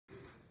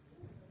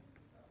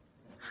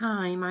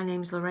Hi, my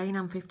name's Lorraine,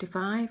 I'm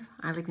 55,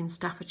 I live in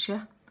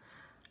Staffordshire.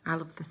 I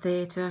love the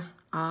theatre,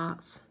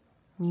 arts,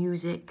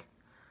 music,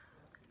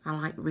 I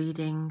like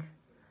reading,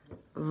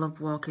 love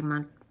walking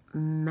my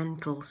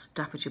mental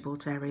Staffordshire Bull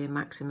Terrier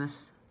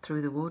Maximus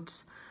through the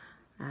woods.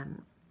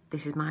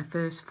 This is my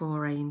first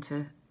foray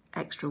into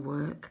extra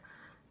work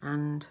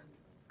and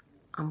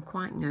I'm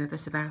quite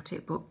nervous about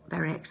it but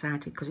very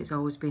excited because it's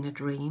always been a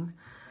dream.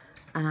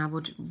 And I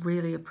would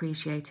really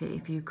appreciate it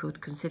if you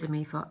could consider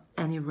me for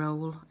any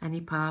role,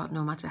 any part,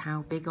 no matter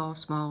how big or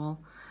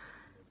small,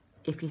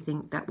 if you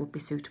think that would be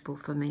suitable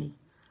for me.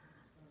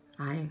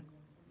 I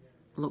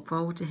look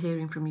forward to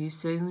hearing from you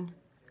soon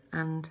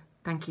and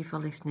thank you for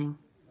listening.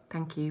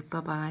 Thank you.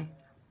 Bye-bye.